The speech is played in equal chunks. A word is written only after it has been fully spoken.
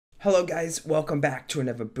Hello guys, welcome back to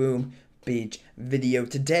another Boom Beach video.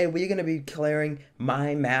 Today we're going to be clearing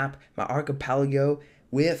my map, my archipelago,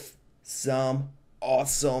 with some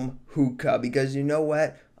awesome hookah. Because you know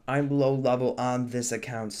what? I'm low level on this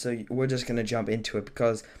account, so we're just going to jump into it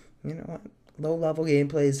because, you know what? Low level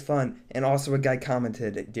gameplay is fun. And also a guy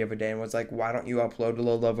commented the other day and was like, why don't you upload a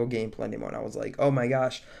low level gameplay anymore? And I was like, oh my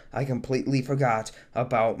gosh, I completely forgot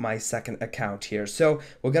about my second account here. So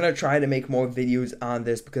we're gonna try to make more videos on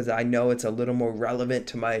this because I know it's a little more relevant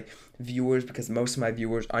to my viewers, because most of my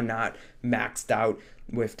viewers are not maxed out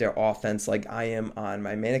with their offense like I am on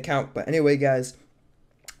my main account. But anyway guys,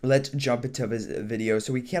 let's jump into this video.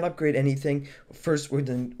 So we can't upgrade anything. First, we're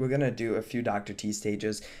gonna do a few Dr. T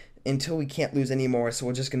stages until we can't lose anymore. So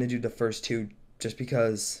we're just gonna do the first two just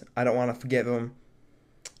because I don't want to forget them.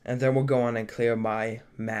 And then we'll go on and clear my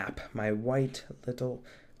map, my white little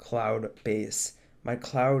cloud base, my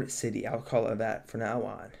cloud city. I'll call it that from now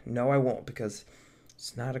on. No, I won't, because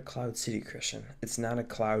it's not a cloud city, Christian. It's not a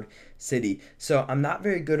cloud city. So I'm not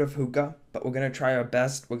very good with hookah, but we're gonna try our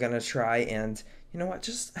best. We're gonna try and, you know what,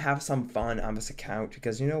 just have some fun on this account,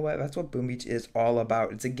 because you know what, that's what Boom Beach is all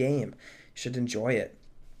about. It's a game. You should enjoy it,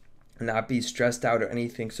 not be stressed out or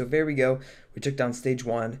anything. So there we go. We took down stage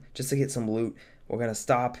 1 just to get some loot. We're gonna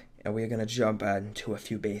stop and we're gonna jump into a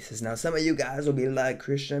few bases. Now some of you guys will be like,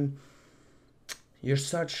 Christian, you're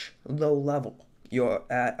such low level. You're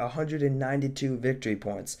at 192 victory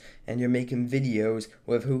points and you're making videos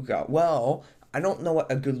with hookah. Well, I don't know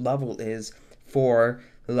what a good level is for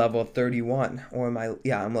level 31, or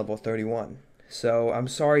I'm level 31. So I'm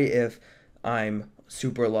sorry if I'm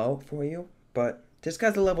super low for you, but this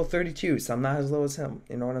guy's a level 32, so I'm not as low as him.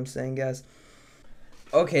 You know what I'm saying, guys?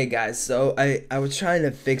 Okay, guys, so I was trying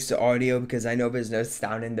to fix the audio because I know there's no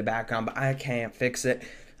sound in the background, but I can't fix it.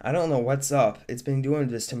 I don't know what's up. It's been doing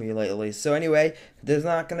this to me lately. So anyway, there's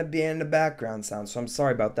not going to be any background sound, so I'm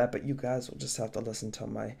sorry about that, but you guys will just have to listen to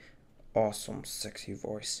my awesome, sexy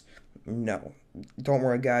voice. No, don't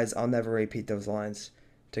worry, guys. I'll never repeat those lines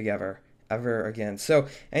together ever again. So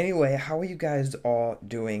anyway, how are you guys all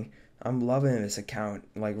doing? I'm loving this account.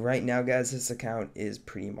 Like right now, guys, this account is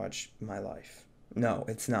pretty much my life. No,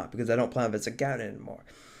 it's not, because I don't play on this account anymore.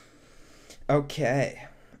 Okay,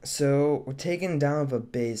 so we're taking down the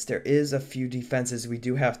base. There is a few defenses we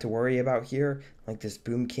do have to worry about here, like this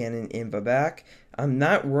boom cannon in the back. I'm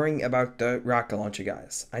not worrying about the rocket launcher,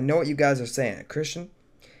 guys. I know what you guys are saying. Christian,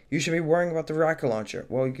 you should be worrying about the rocket launcher.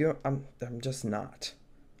 Well, I'm just not.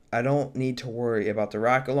 I don't need to worry about the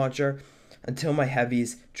rocket launcher until my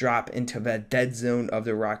heavies drop into the dead zone of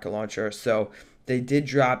the rocket launcher. So they did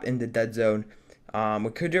drop in the dead zone. We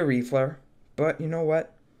could do a reflare, but you know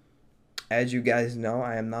what? As you guys know,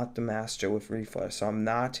 I am not the master with reflare, so I'm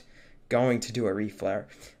not going to do a reflare.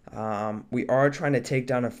 We are trying to take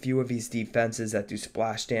down a few of these defenses that do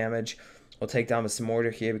splash damage. We'll take down some mortar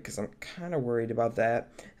here because I'm kind of worried about that.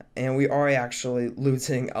 And we are actually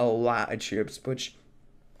losing a lot of troops, which,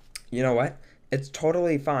 you know what? It's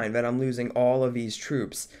totally fine that I'm losing all of these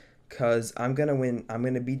troops, because I'm going to win. I'm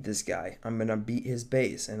going to beat this guy. I'm going to beat his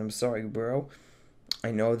base. And I'm sorry, bro.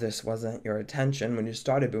 I know this wasn't your intention when you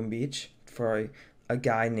started Boom Beach for a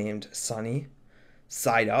guy named Sunny.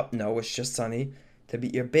 Side up. No, it's just Sunny to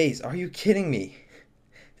beat your base. Are you kidding me?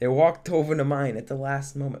 They walked over to mine at the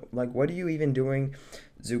last moment. Like, what are you even doing,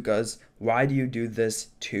 Zukas? Why do you do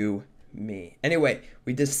this to me? Anyway,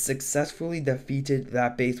 we just successfully defeated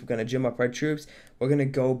that base. We're going to gym up our troops. We're going to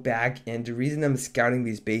go back, and the reason I'm scouting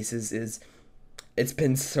these bases is it's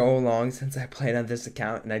been so long since I played on this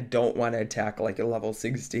account, and I don't want to attack like a level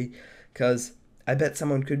 60, because I bet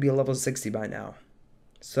someone could be a level 60 by now.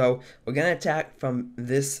 So we're going to attack from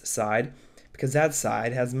this side, because that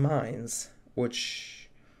side has mines, which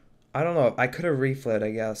I don't know. I could have refled,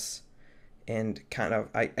 I guess. And kind of,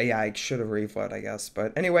 I should have refled, I guess.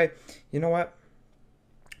 But anyway, you know what?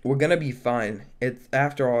 We're going to be fine.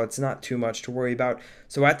 After all, it's not too much to worry about.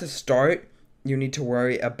 So at the start, you need to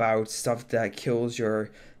worry about stuff that kills your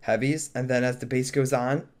heavies. And then as the base goes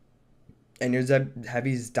on and your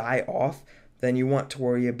heavies die off, then you want to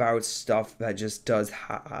worry about stuff that just does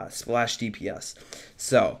splash DPS.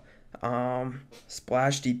 So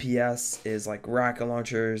splash DPS is like rocket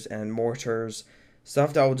launchers and mortars.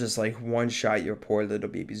 Stuff that will just like one-shot your poor little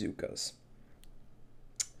baby Zukas.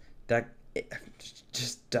 That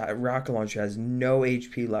rocket launcher has no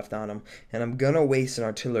HP left on him, and I'm gonna waste an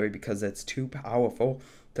artillery because it's too powerful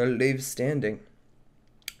to leave standing.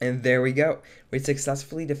 And there we go. We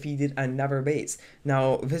successfully defeated another base.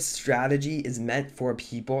 Now, this strategy is meant for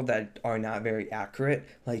people that are not very accurate,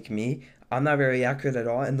 like me. I'm not very accurate at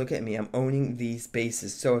all, and look at me, I'm owning these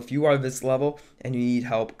bases. So if you are this level and you need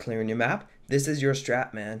help clearing your map, this is your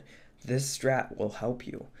strat, man. This strat will help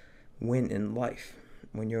you win in life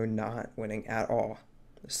when you're not winning at all.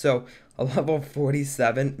 So a level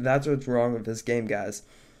 47, that's what's wrong with this game, guys.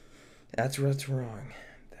 That's what's wrong.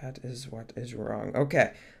 That is what is wrong.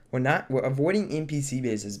 Okay, we're avoiding NPC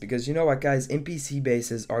bases because you know what, guys? NPC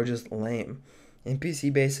bases are just lame.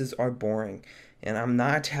 NPC bases are boring. And I'm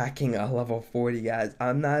not attacking a level 40, guys.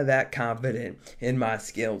 I'm not that confident in my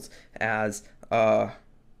skills as a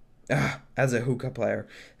hookah player.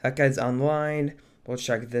 That guy's online. We'll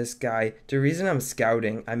check this guy. The reason I'm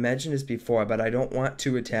scouting, I mentioned this before, but I don't want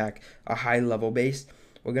to attack a high level base.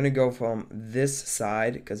 We're going to go from this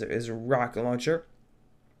side because there is a rocket launcher.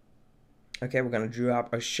 Okay, we're going to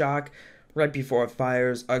drop a shock right before it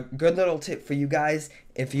fires. A good little tip for you guys,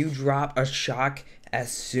 if you drop a shock as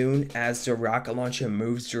soon as the rocket launcher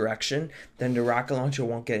moves direction, then the rocket launcher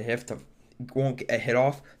won't get hit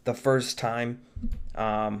off the first time.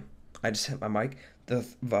 I just hit my mic.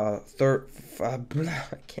 I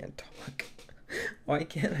can't talk. Why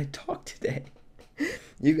can't I talk today?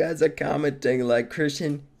 You guys are commenting like,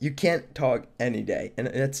 Christian, you can't talk any day, and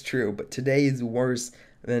that's true. But today is worse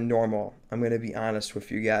than normal. I'm gonna be honest with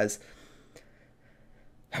you guys.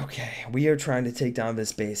 Okay, we are trying to take down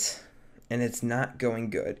this base, and it's not going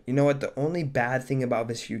good. You know what? The only bad thing about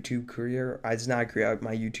this YouTube career, it's not career,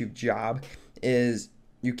 my YouTube job, is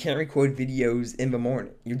you can't record videos in the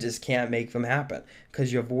morning. You just can't make them happen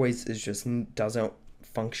because your voice is just doesn't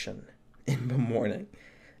function in the morning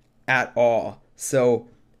at all. So,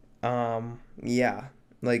 yeah,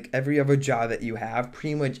 like every other job that you have,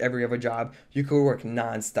 pretty much every other job, you could work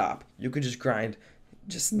nonstop. You could just grind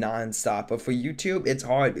just nonstop. But for YouTube, it's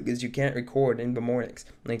hard because you can't record in the mornings.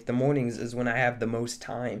 Like the mornings is when I have the most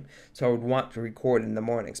time. So I would want to record in the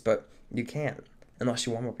mornings, but you can't unless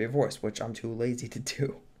you warm up your voice, which I'm too lazy to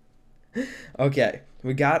do. Okay,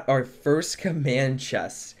 we got our first command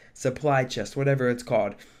chest, supply chest, whatever it's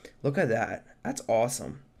called. Look at that. That's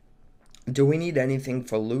awesome. Do we need anything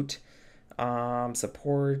for loot?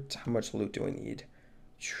 Support. How much loot do we need?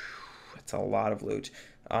 That's a lot of loot.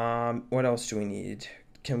 What else do we need?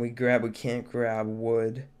 Can we grab? We can't grab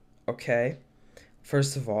wood. Okay.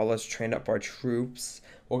 First of all, let's train up our troops.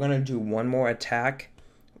 We're going to do one more attack.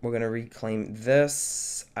 We're going to reclaim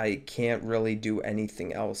this. I can't really do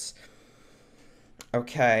anything else.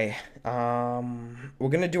 Okay. We're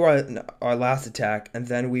going to do our last attack, and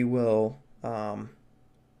then we will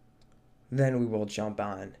jump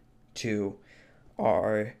on to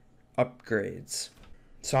our upgrades.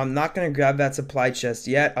 So I'm not going to grab that supply chest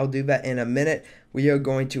yet. I'll do that in a minute. We are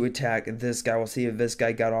going to attack this guy. We'll see if this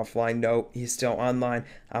guy got offline. No, he's still online.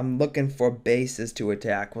 I'm looking for bases to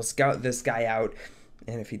attack. We'll scout this guy out.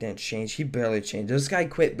 And if he didn't change, he barely changed. This guy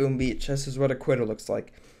quit Boom Beach. This is what a quitter looks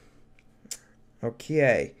like.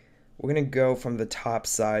 Okay. We're going to go from the top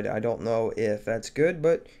side. I don't know if that's good,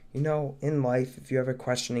 but, you know, in life, if you're ever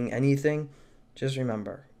questioning anything, just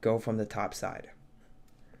remember, go from the top side.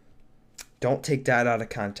 Don't take that out of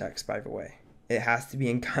context, by the way. It has to be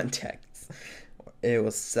in context. It will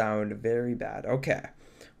sound very bad. Okay.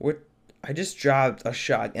 I just dropped a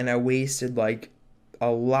shock, and I wasted, like, a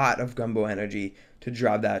lot of gumbo energy to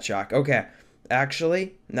drop that shock. Okay.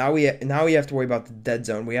 Actually, now we have to worry about the dead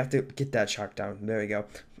zone. We have to get that shock down. There we go.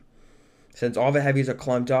 Since all the heavies are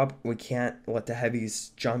clumped up, we can't let the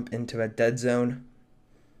heavies jump into a dead zone.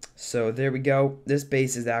 So there we go. This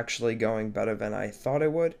base is actually going better than I thought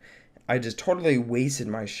it would. I just totally wasted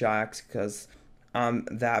my shocks because I'm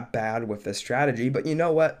that bad with this strategy. But you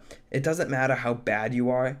know what? It doesn't matter how bad you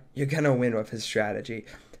are. You're going to win with his strategy.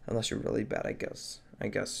 Unless you're really bad, I guess. I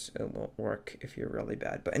guess it won't work if you're really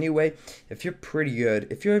bad. But anyway, if you're pretty good,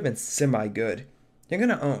 if you're even semi-good, you're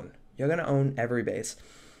going to own. You're going to own every base.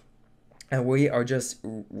 And we are just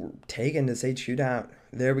taking this HQ down.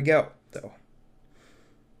 There we go, though.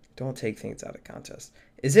 Don't take things out of context.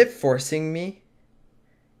 Is it forcing me?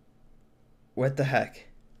 What the heck?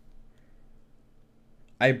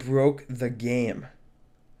 I broke the game.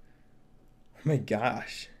 Oh my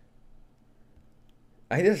gosh.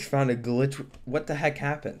 I just found a glitch. What the heck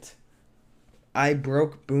happened? I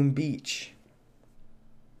broke Boom Beach.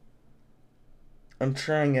 I'm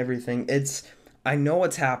trying everything. I know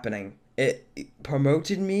what's happening. It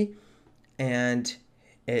promoted me, and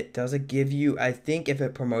it doesn't give you, I think if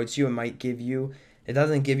it promotes you, it might give you, it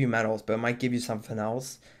doesn't give you medals, but it might give you something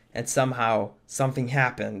else. And somehow something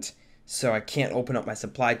happened, so I can't open up my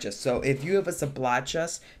supply chest. So if you have a supply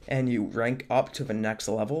chest and you rank up to the next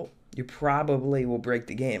level, you probably will break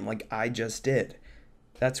the game like I just did.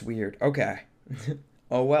 That's weird. Okay.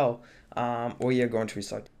 Oh well. We are going to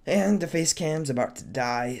restart. And the face cam's about to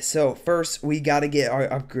die. So first, we got to get our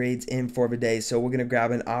upgrades in for the day. So we're going to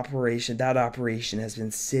grab an operation. That operation has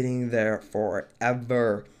been sitting there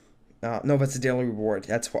forever. No, that's a daily reward.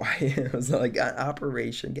 That's why it was like an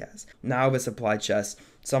operation, guys. Now the supply chest.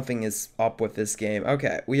 Something is up with this game.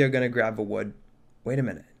 Okay, we are going to grab the wood. Wait a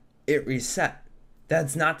minute. It reset.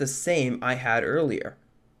 That's not the same I had earlier.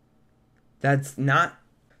 That's not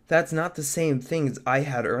the same things I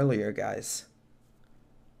had earlier, guys.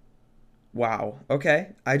 Wow.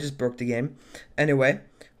 Okay, I just broke the game. Anyway,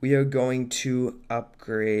 we are going to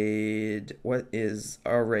upgrade. What is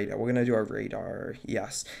our radar? We're going to do our radar.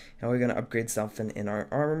 Yes. And we're going to upgrade something in our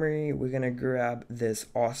armory. We're going to grab this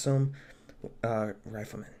awesome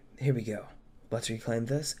rifleman. Here we go. Let's reclaim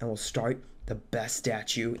this and we'll start the best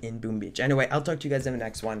statue in Boom Beach. Anyway, I'll talk to you guys in the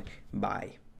next one. Bye.